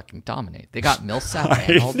going to fucking dominate. They got Millsap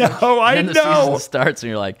and Aldridge. I and then the season starts and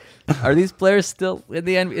you're like, are these players still in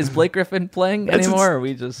the end? Is Blake Griffin playing anymore? Or are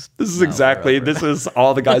we just... This is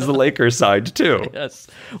all the guys the Lakers signed too. Yes.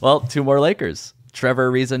 Well, 2 more Lakers.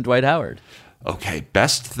 Trevor Ariza and Dwight Howard. Okay,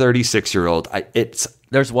 best 36-year-old.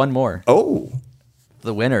 There's one more. Oh.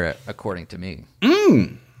 The winner, according to me.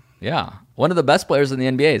 Yeah. One of the best players in the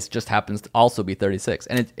NBA just happens to also be 36.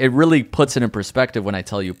 And it really puts it in perspective when I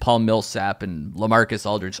tell you Paul Millsap and LaMarcus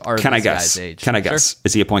Aldridge are this guy's age. Can I guess?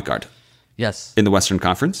 Is he a point guard? Yes. In the Western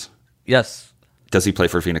Conference? Yes. Does he play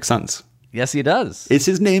for Phoenix Suns? Yes, he does. Is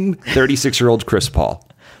his name 36-year-old Chris Paul?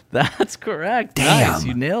 That's correct. Damn. Nice.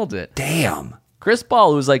 You nailed it. Damn. Chris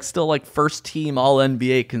Paul, who's like still like first team all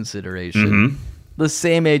NBA consideration. The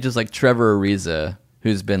same age as like Trevor Ariza,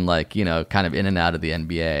 who's been like, you know, kind of in and out of the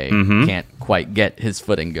NBA, can't quite get his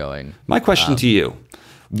footing going. My question to you,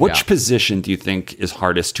 which position do you think is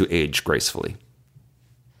hardest to age gracefully?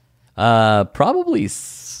 Probably,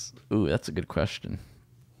 ooh, that's a good question.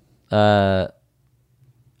 I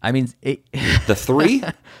mean... The 3?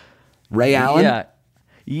 Ray Allen?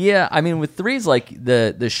 Yeah, I mean, with threes, like,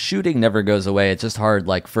 the shooting never goes away. It's just hard,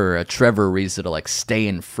 like, for a Trevor Ariza to, like, stay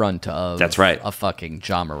in front of that's right. a fucking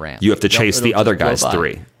Ja Morant. You have to chase the other guy's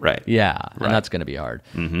 3. Right. Yeah, right. And that's going to be hard.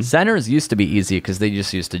 Centers used to be easy because they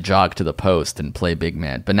just used to jog to the post and play big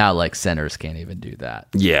man. But now, like, centers can't even do that.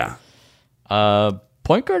 Yeah.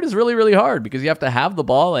 Point guard is really, really hard because you have to have the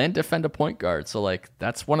ball and defend a point guard. So, like,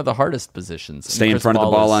 that's one of the hardest positions. Stay in front of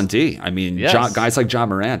the ball on D. I mean, guys like Ja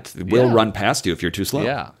Morant will run past you if you're too slow.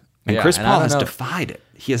 Yeah. And Chris Paul has defied it.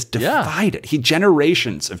 He has defied it.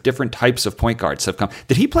 Generations of different types of point guards have come.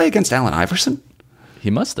 Did he play against Allen Iverson? He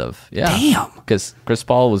must have. Yeah. Damn. Because Chris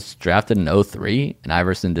Paul was drafted in 2003 and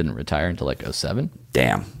Iverson didn't retire until like 2007.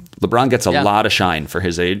 Damn. LeBron gets a lot of shine for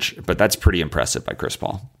his age, but that's pretty impressive by Chris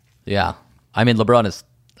Paul. Yeah. I mean, LeBron is,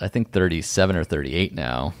 I think, 37 or 38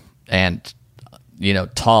 now. And, you know,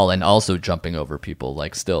 tall and also jumping over people,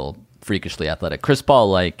 like, still freakishly athletic. Chris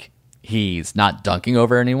Paul, like, he's not dunking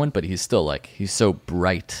over anyone, but he's still, like, he's so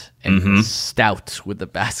bright and stout with the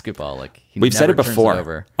basketball. Like, We've said it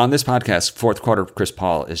before. On this podcast, fourth quarter Chris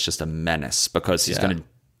Paul is just a menace because he's going to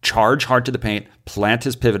charge hard to the paint, plant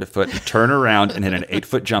his pivot foot, turn around, and hit an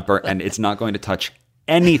 8-foot jumper, and it's not going to touch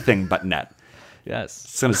anything but net. Yes.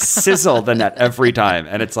 It's going to sizzle the net every time.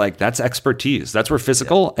 And it's like, that's expertise. That's where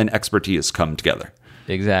physical and expertise come together.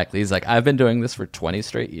 Exactly. He's like, I've been doing this for 20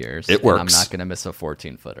 straight years. It works. And I'm not going to miss a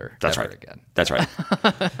 14-footer again. That's right.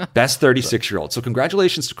 Best 36-year-old. So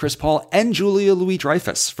congratulations to Chris Paul and Julia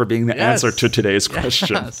Louis-Dreyfus for being the answer to today's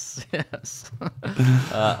question. Yes.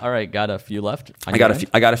 All right. Got a few left? I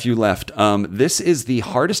got a few left. This is the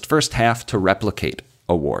hardest first half to replicate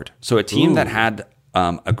award. So a team that had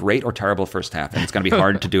a great or terrible first half, and it's going to be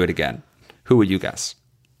hard to do it again. Who would you guess?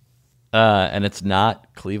 And it's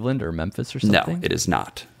not Cleveland or Memphis or something? No, it is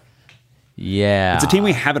not. Yeah. It's a team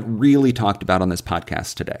we haven't really talked about on this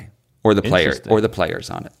podcast today, or the players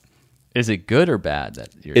on it. Is it good or bad that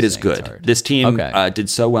you're It is saying good. it's hard? This team did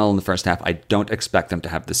so well in the first half. I don't expect them to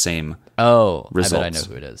have the same results. I bet I know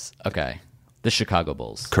who it is. Okay. The Chicago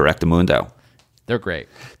Bulls. Correctamundo. They're great.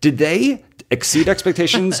 Did they exceed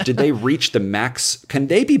expectations? Did they reach the max? Can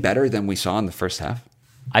they be better than we saw in the first half?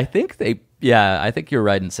 I think I think you're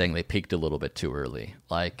right in saying they peaked a little bit too early.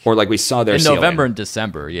 Or like we saw their in ceiling. November and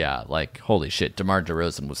December, like, holy shit, DeMar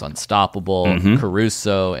DeRozan was unstoppable.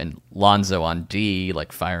 Caruso and Lonzo on D,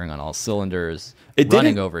 like, firing on all cylinders,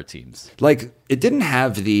 running over teams. Like, it didn't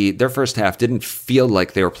have their first half didn't feel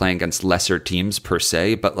like they were playing against lesser teams per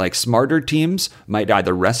se, but like smarter teams might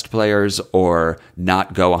either rest players or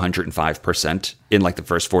not go 105% in like the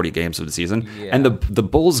first 40 games of the season. Yeah. And the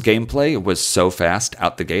Bulls gameplay was so fast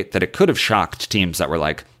out the gate that it could have shocked teams that were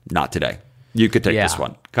like, not today. You could take this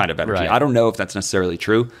one kind of energy. Right. I don't know if that's necessarily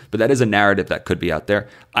true, but that is a narrative that could be out there.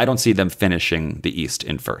 I don't see them finishing the East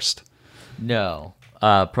in first. No,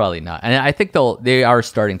 probably not. And I think they are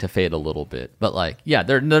starting to fade a little bit. But like, yeah,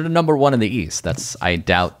 they're number one in the East. I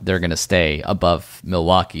doubt they're going to stay above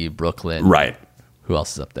Milwaukee, Brooklyn. Right. Who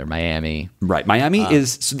else is up there? Miami. Right. Miami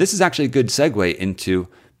is, so this is actually a good segue into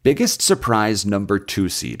biggest surprise number 2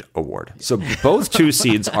 seed award. So both 2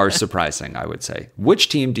 seeds are surprising, I would say. Which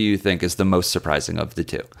team do you think is the most surprising of the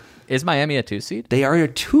 2? Is Miami a 2 seed? They are a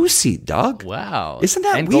 2 seed, dog. Wow. Isn't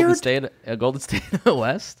that and weird? Golden State in the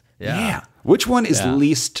West? Yeah. Which one is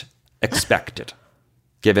least expected,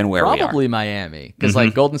 given where we are? Probably Miami. Because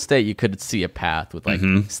like Golden State, you could see a path with like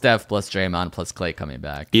Steph plus Draymond plus Clay coming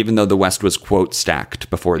back. Even though the West was, quote, stacked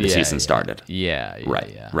before the season started.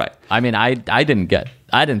 Right. I mean, I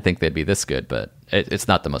didn't think they'd be this good, but it's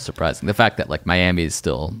not the most surprising. The fact that like Miami is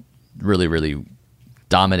still really, really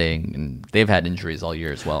dominating, and they've had injuries all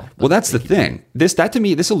year as well. Well, that's the thing. That to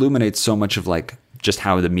me, this illuminates so much of like just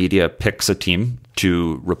how the media picks a team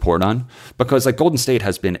to report on, because like Golden State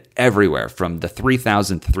has been everywhere, from the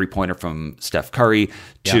 3,000th 3-pointer from Steph Curry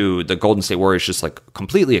to the Golden State Warriors just like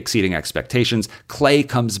completely exceeding expectations. Clay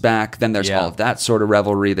comes back, then there's all of that sort of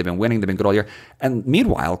revelry. They've been winning, they've been good all year. And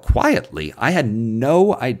meanwhile, quietly, I had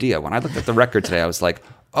no idea. When I looked at the record today, I was like,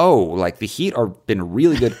 oh, like the Heat are been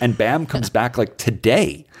really good, and Bam comes back like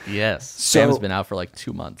today. Yes. So, Bam's been out for like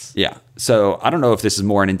 2 months. Yeah. So I don't know if this is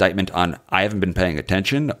more an indictment on I haven't been paying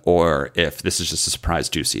attention, or if this is just a surprise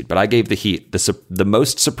 2 seed. But I gave the Heat the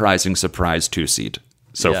most surprising surprise 2 seed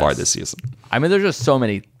so far this season. I mean, there's just so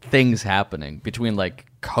many things happening between like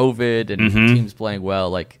COVID and teams playing well.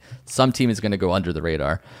 Like some team is going to go under the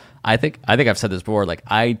radar. I think I've said this before. Like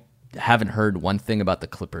I haven't heard one thing about the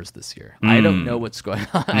Clippers this year. I don't know what's going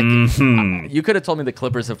on. You could have told me the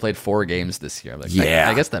Clippers have played 4 games this year. Like,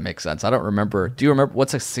 I guess that makes sense. I don't remember. Do you remember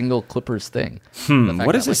what's a single Clippers thing?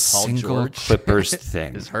 What is that, a single George Clippers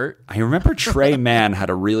thing? Is hurt? I remember Trey Mann had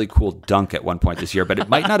a really cool dunk at one point this year, but it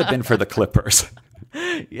might not have been for the Clippers.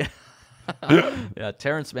 Yeah. Yeah,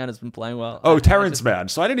 Terrence Mann has been playing well. Oh, Terrence Mann.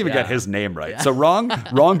 So I didn't even get his name right. Yeah. So wrong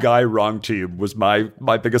guy, wrong team was my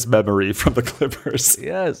biggest memory from the Clippers.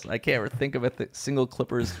 Yes, I can't think of a single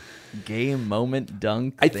Clippers game, moment,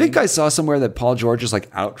 dunk. I think I saw somewhere that Paul George is like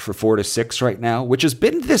out for 4 to 6 right now, which has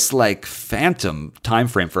been this like phantom time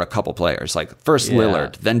frame for a couple players. Like first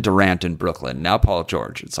Lillard, then Durant in Brooklyn, now Paul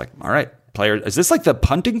George. It's like, all right. Player, is this like the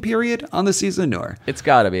punting period on the season, or it's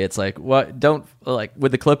got to be? It's like what don't like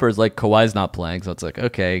with the Clippers, like Kawhi's not playing, so it's like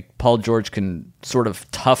okay, Paul George can sort of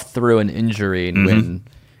tough through an injury and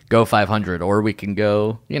go 500, or we can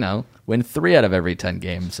go win 3 out of every 10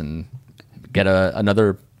 games and get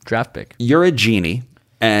another draft pick. You're a genie,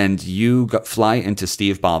 and you fly into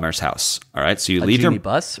Steve Ballmer's house. All right, so you leave your genie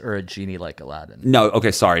bus or a genie like Aladdin. No,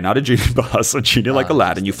 okay, sorry, not a genie bus, a genie like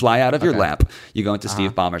Aladdin. You fly out of your lap, you go into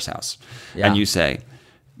Steve Ballmer's house, and you say,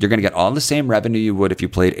 you're going to get all the same revenue you would if you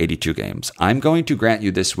played 82 games. I'm going to grant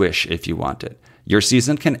you this wish if you want it. Your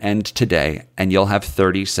season can end today, and you'll have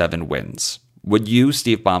 37 wins. Would you,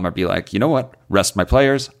 Steve Ballmer, be like, you know what? Rest my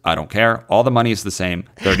players. I don't care. All the money is the same.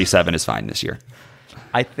 37 is fine this year.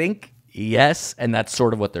 I think yes, and that's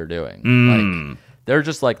sort of what they're doing. Like they're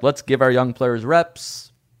just like, let's give our young players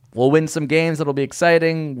reps. We'll win some games. That'll be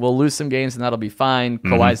exciting. We'll lose some games, and that'll be fine.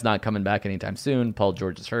 Kawhi's not coming back anytime soon. Paul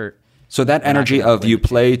George is hurt. So that energy of you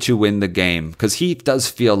play to win the game, because he does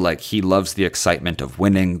feel like he loves the excitement of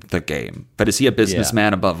winning the game. But is he a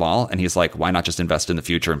businessman above all? And he's like, why not just invest in the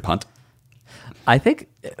future and punt? I think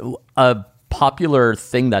a popular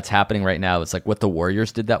thing that's happening right now is like what the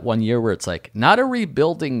Warriors did that one year, where it's like not a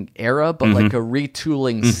rebuilding era, but like a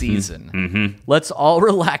retooling season. Let's all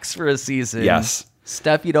relax for a season. Yes.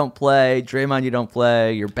 Steph, you don't play. Draymond, you don't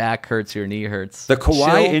play. Your back hurts. Your knee hurts. The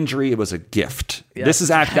Kawhi injury was a gift. Yes, this is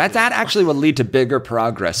that actually will lead to bigger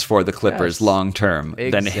progress for the Clippers long term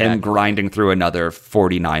than him grinding through another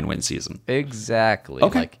 49-win season. Exactly.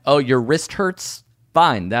 Okay. Like, oh, your wrist hurts?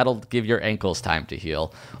 Fine. That'll give your ankles time to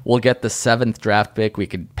heal. We'll get the 7th draft pick. We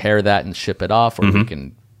can pair that and ship it off, or we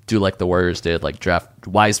can do like the Warriors did, like draft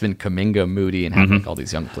Wiseman, Kuminga, Moody, and have like all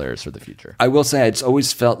these young players for the future. I will say it's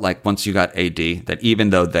always felt like once you got AD, that even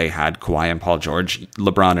though they had Kawhi and Paul George,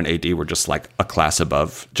 LeBron and AD were just like a class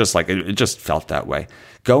above. Just like it just felt that way.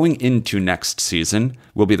 Going into next season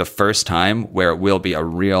will be the first time where it will be a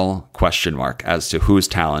real question mark as to whose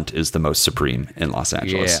talent is the most supreme in Los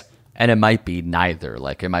Angeles. Yeah. And it might be neither.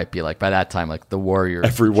 Like, it might be like by that time, like the Warriors,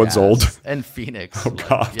 everyone's Jazz, old, and Phoenix. Oh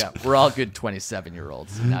God, yeah, we're all good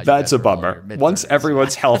 27-year-olds. That's a bummer. Once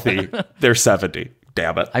everyone's healthy, they're 70.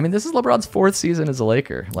 Damn it. I mean, this is LeBron's 4th season as a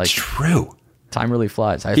Laker. Like, it's true. Time really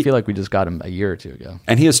flies. I feel like we just got him a year or two ago.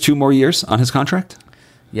 And he has 2 more years on his contract?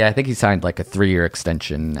 Yeah, I think he signed like a 3-year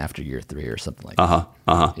extension after year 3 or something like that.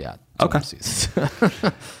 Yeah. Okay.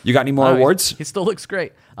 Okay. You got any more awards? He still looks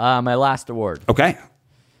great. My last award. Okay.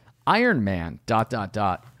 Iron Man, ...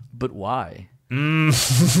 But why?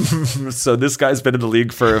 So this guy's been in the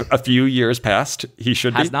league for a few years past. He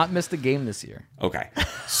should Has be. not missed a game this year. Okay.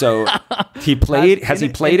 So he played. Has he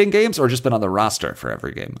played in games or just been on the roster for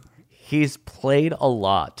every game? He's played a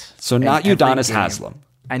lot. So not in every Udonis game, Haslem.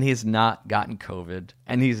 And he's not gotten COVID.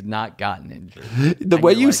 And he's not gotten injured. The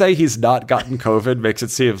way you say he's not gotten COVID makes it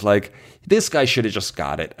seem like this guy should have just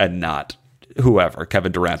got it and not whoever,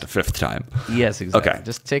 Kevin Durant, a 5th time. Yes, exactly. Okay.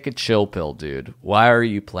 Just take a chill pill, dude. Why are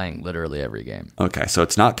you playing literally every game? Okay, so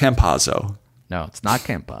it's not Campazzo. No, it's not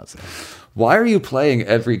Campazzo. Why are you playing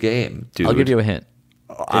every game, dude? I'll give you a hint.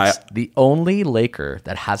 It's the only Laker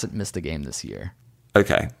that hasn't missed a game this year.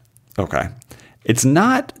 Okay. It's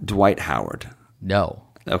not Dwight Howard. No.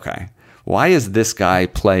 Okay. Why is this guy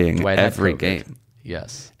playing Dwight had every COVID. game?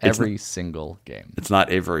 Yes, every single game. It's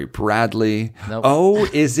not Avery Bradley. Nope. Oh,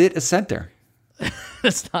 is it a center?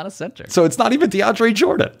 It's not a center. So it's not even DeAndre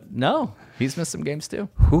Jordan. No, he's missed some games too.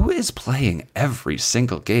 Who is playing every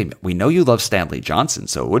single game? We know you love Stanley Johnson,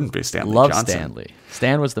 so it wouldn't be Stanley Love Johnson. Stanley.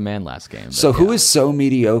 Stan was the man last game. So who is so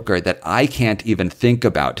mediocre that I can't even think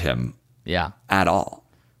about him at all?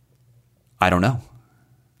 I don't know.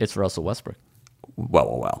 It's Russell Westbrook.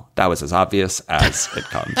 Well. That was as obvious as it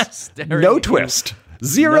comes. Staring No at twist.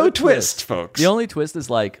 Zero twist, folks. The only twist is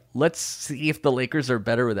like, let's see if the Lakers are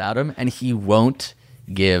better without him, and he won't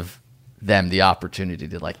give them the opportunity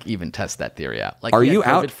to like even test that theory out. Like, are he had you COVID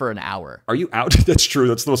out for an hour? Are you out? That's true.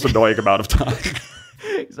 That's the most annoying amount of time.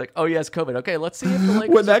 He's like, oh, yes, COVID. Okay, let's see if the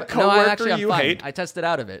Lakers When that are... No, coworker I'm you fine. hate- I tested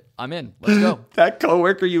out of it. I'm in. Let's go. That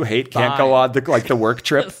coworker you hate can't go on the work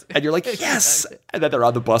trip, Yes. and you're like, yes, and then they're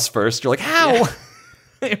on the bus first. You're like, how?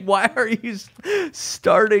 Why are you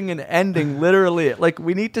starting and ending literally? Like,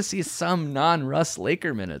 we need to see some non-Russ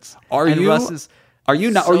Laker minutes. Are And you? Russ is Are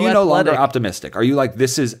you not? so Are you no longer athletic. optimistic? Are you like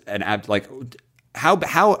this is an how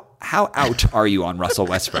out are you on Russell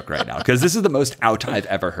Westbrook right now? Because this is the most out I've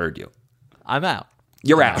ever heard you. I'm out.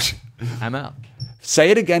 You're out. I'm out. Say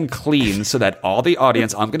it again clean so that all the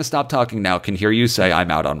audience, I'm going to stop talking now, can hear you say I'm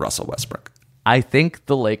out on Russell Westbrook. I think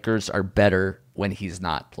the Lakers are better when he's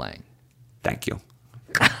not playing. Thank you.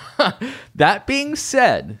 That being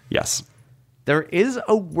said, Yes. there is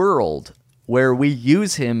a world where we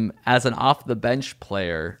use him as an off-the-bench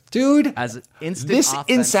player. Dude, As an instant this offense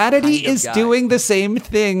insanity kind of is guy. doing the same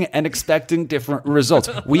thing and expecting different results.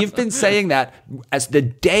 We've been saying that as the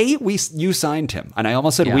day you signed him, and I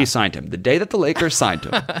almost said we signed him, the day that the Lakers signed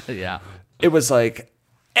him, Yeah. it was like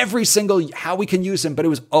every single how we can use him, but it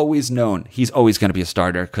was always known he's always going to be a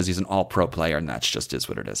starter because he's an all-pro player, and that's just is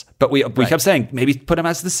what it is. But we kept saying maybe put him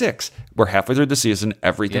as the 6. We're halfway through the season.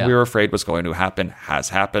 Everything we were afraid was going to happen has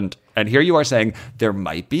happened, and here you are saying there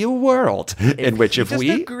might be a world in which if he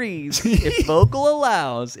just agrees, if Vogel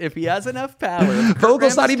allows, if he has enough power, if Kurt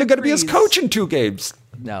Vogel's not Rambis even going to be his agrees- coach in 2 games.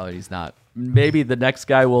 No, he's not. Maybe the next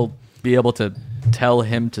guy will be able to tell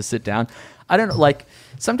him to sit down. I don't know. Like,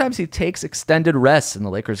 sometimes he takes extended rests and the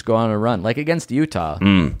Lakers go on a run. Like against Utah,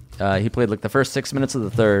 he played like the first 6 minutes of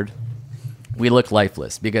the third. We looked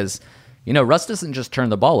lifeless because, Russ doesn't just turn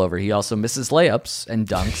the ball over. He also misses layups and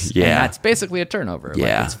dunks. Yeah. And that's basically a turnover.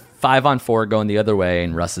 Yeah. Like, it's 5-on-4 going the other way,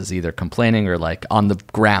 and Russ is either complaining or like on the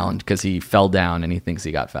ground because he fell down and he thinks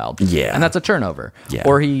he got fouled. Yeah. And that's a turnover. Yeah.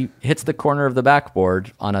 Or he hits the corner of the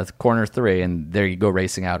backboard on a corner 3 and there you go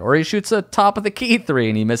racing out. Or he shoots a top of the key 3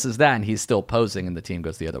 and he misses that and he's still posing and the team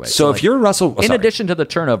goes the other way. So if you're Russell, in addition to the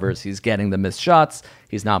turnovers, he's getting the missed shots.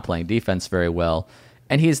 He's not playing defense very well.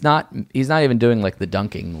 And he's not even doing like the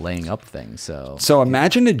dunking, laying up thing. So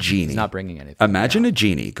imagine a genie. he's not bringing anything. Imagine a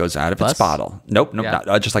genie goes out of its Bus? bottle. Nope, Yeah.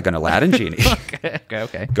 not just like an Aladdin genie.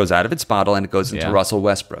 Okay. Goes out of its bottle and it goes into Yeah. Russell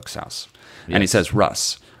Westbrook's house. And he Yes. says,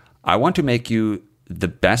 Russ, I want to make you the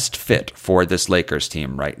best fit for this Lakers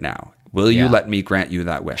team right now. Will you Yeah. let me grant you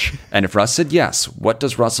that wish? And if Russ said yes, what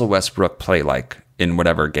does Russell Westbrook play like in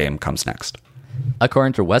whatever game comes next?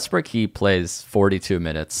 According to Westbrook, he plays 42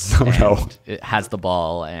 minutes. Oh, no. It has the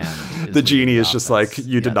ball and is The genie leading is just offense. like,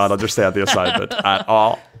 you did Yes. not understand the assignment at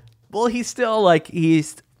all. Well, he's still like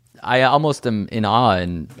I almost am in awe,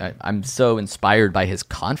 and I'm so inspired by his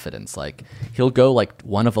confidence. Like he'll go like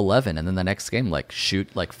 1 of 11, and then the next game like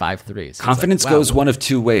shoot like 5 threes. It's Confidence like, wow. goes one of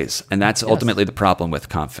 2 ways, and that's ultimately the problem with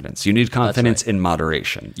confidence. You need confidence in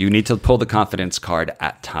moderation. You need to pull the confidence card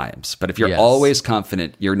at times. But if you're Yes. always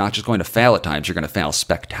confident, you're not just going to fail at times, you're going to fail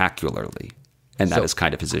spectacularly. And that So- is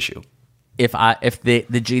kind of his issue. if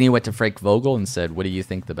the genie went to Frank Vogel and said, "What do you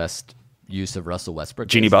think the best use of Russell Westbrook?"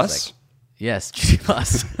 Genie is?" Bus? Like, yes, Genie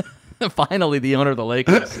Bus. Finally, the owner of the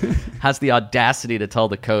Lakers has the audacity to tell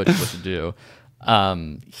the coach what to do.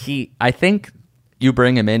 I think you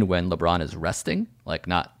bring him in when LeBron is resting, like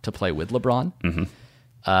not to play with LeBron,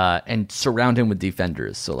 and surround him with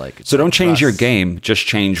defenders. So don't change your game, just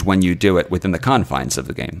change when you do it within the confines of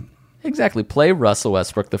the game. Exactly. Play Russell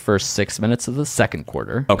Westbrook the first 6 minutes of the second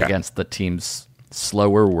quarter against the team's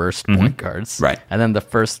slower, worst point guards. Right. And then the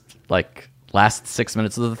first, last 6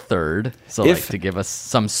 minutes of the third. So, to give us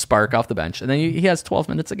some spark off the bench. And then he has 12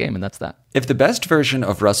 minutes a game, and that's that. If the best version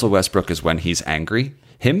of Russell Westbrook is when he's angry,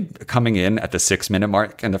 him coming in at the 6 minute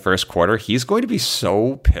mark in the first quarter, he's going to be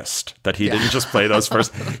so pissed that he didn't just play those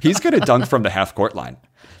first. He's going to dunk from the half court line.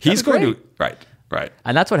 He's going to. Right.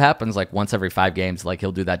 And that's what happens once every 5 games.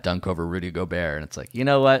 He'll do that dunk over Rudy Gobert. And it's you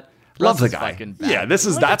know what? Love the guy. Yeah,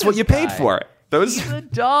 that's what you paid for. He's a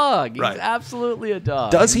dog. He's absolutely a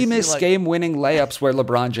dog. Does he miss game-winning layups where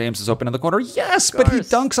LeBron James is open in the corner? Yes, but he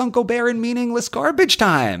dunks on Gobert in meaningless garbage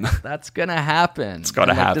time. That's going to happen. It's going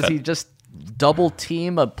to happen. Does he just double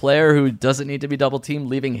team a player who doesn't need to be double teamed,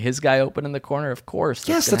 leaving his guy open in the corner? Of course.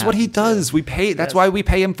 Yes, that's what he does. That's why we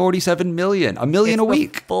pay him $47 million, $1 million a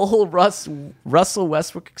week. Full Russell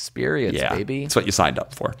Westbrook experience, baby. That's what you signed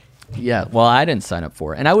up for. Yeah, well, I didn't sign up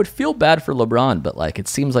for it. And I would feel bad for LeBron, but it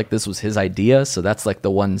seems like this was his idea, so that's the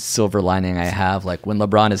one silver lining I have. When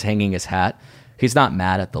LeBron is hanging his hat, he's not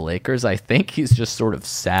mad at the Lakers. I think he's just sort of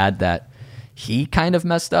sad that he kind of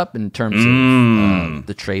messed up in terms of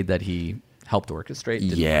the trade that he helped orchestrate.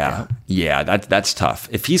 Yeah, that's tough.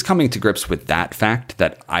 If he's coming to grips with that fact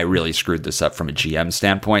that I really screwed this up from a GM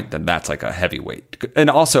standpoint, then that's a heavyweight. And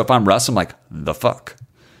also, if I'm Russ, I'm the fuck?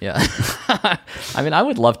 Yeah. I mean, I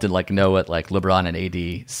would love to know what LeBron and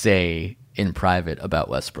AD say in private about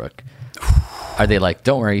Westbrook. Are they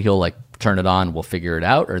don't worry, he'll turn it on, we'll figure it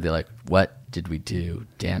out? Or are they what did we do?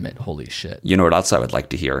 Damn it, holy shit. You know what else I would like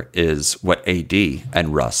to hear is what AD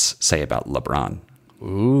and Russ say about LeBron.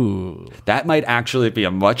 Ooh. That might actually be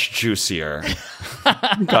a much juicier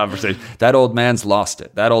conversation. That old man's lost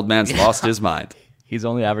it. That old man's lost his mind. He's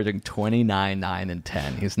only averaging 29, 9, and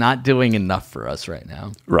 10. He's not doing enough for us right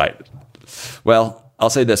now. Right. Well, I'll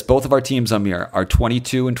say this. Both of our teams, Amir, are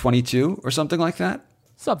 22 and 22 or something like that.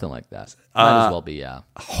 Something like that. Might as well be, yeah.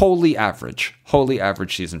 Wholly average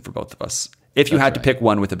season for both of us. If you had to pick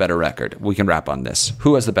one with a better record, we can wrap on this.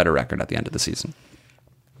 Who has the better record at the end of the season?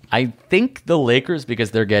 I think the Lakers,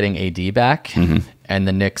 because they're getting AD back, and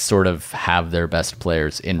the Knicks sort of have their best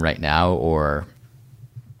players in right now, or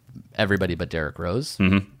everybody but Derrick Rose.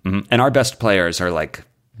 And our best players are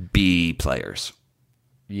B players.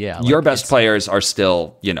 Yeah. Your best players are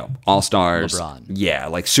still, all-stars. LeBron.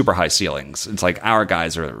 Yeah, super high ceilings. It's our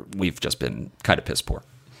guys we've just been kind of piss poor.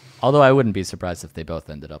 Although I wouldn't be surprised if they both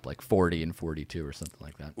ended up 40 and 42 or something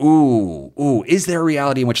like that. Ooh. Is there a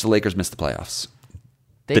reality in which the Lakers missed the playoffs?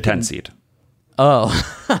 The 10 seed. Oh,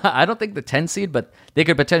 I don't think the 10 seed, but they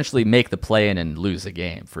could potentially make the play-in and lose a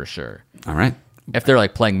game for sure. All right. If they're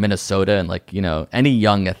playing Minnesota and any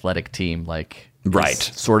young athletic team right,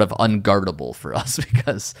 sort of unguardable for us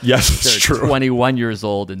because they're true. 21 years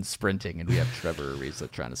old and sprinting, and we have Trevor Ariza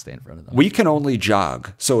trying to stay in front of them. We can only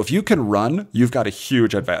jog, so if you can run, you've got a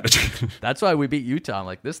huge advantage. That's why we beat Utah.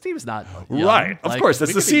 I'm this team's not young. Right. Of course,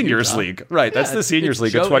 that's the seniors league. Right, that's the seniors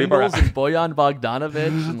league. Joe at 24 Ingles and Bojan Bogdanovic.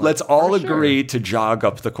 And let's all agree to jog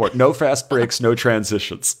up the court. No fast breaks, no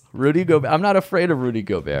transitions. Rudy Gobert. I'm not afraid of Rudy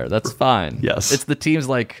Gobert. That's fine. Yes. It's the teams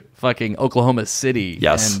fucking Oklahoma City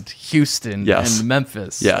and Houston and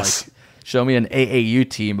Memphis. Yes. Show me an AAU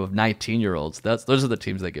team of 19-year-olds. Those are the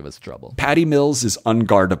teams that give us trouble. Patty Mills is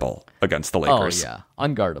unguardable against the Lakers. Oh, yeah.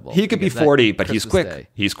 Unguardable. He could be 40, but he's quick. Day.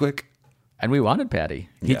 He's quick. And we wanted Patty.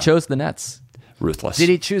 He chose the Nets. Ruthless. Did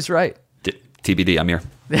he choose right? TBD, I'm here.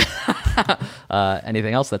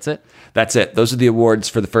 Anything else? That's it? That's it. Those are the awards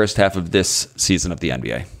for the first half of this season of the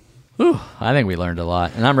NBA. Whew, I think we learned a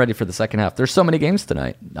lot, and I'm ready for the second half. There's so many games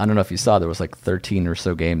tonight. I don't know if you saw, there was 13 or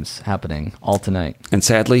so games happening all tonight. And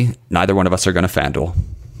sadly, neither one of us are going to FanDuel.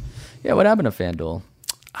 Yeah, what happened to FanDuel?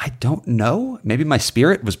 I don't know. Maybe my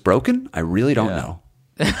spirit was broken. I really don't know.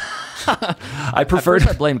 I preferred. At first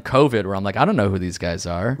I blamed COVID, where I'm I don't know who these guys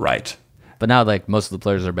are. Right. But now, most of the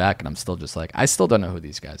players are back, and I'm still just I still don't know who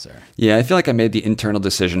these guys are. Yeah, I feel like I made the internal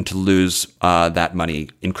decision to lose that money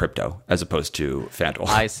in crypto as opposed to FanDuel.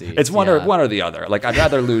 I see. It's one or the other. I'd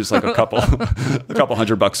rather lose a couple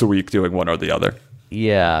 $100 a week doing one or the other.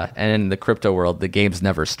 Yeah, and in the crypto world, the games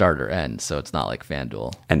never start or end, so it's not like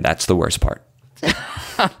FanDuel. And that's the worst part.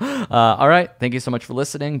 All right. Thank you so much for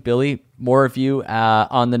listening. Billy, more of you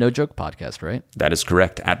on the No Joke podcast, right? That is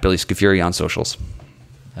correct. At Billy Scafuri on socials.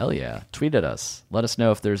 Hell yeah. Tweet at us. Let us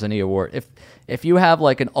know if there's any award. If you have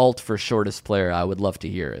like an alt for shortest player, I would love to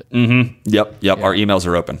hear it. Mm-hmm. Yep. Yeah. Our emails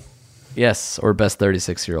are open. Yes, or best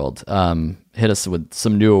 36-year-old. Hit us with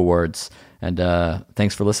some new awards. And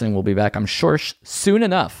thanks for listening. We'll be back, I'm sure, soon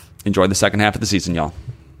enough. Enjoy the second half of the season, y'all.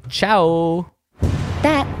 Ciao.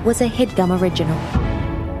 That was a HeadGum original.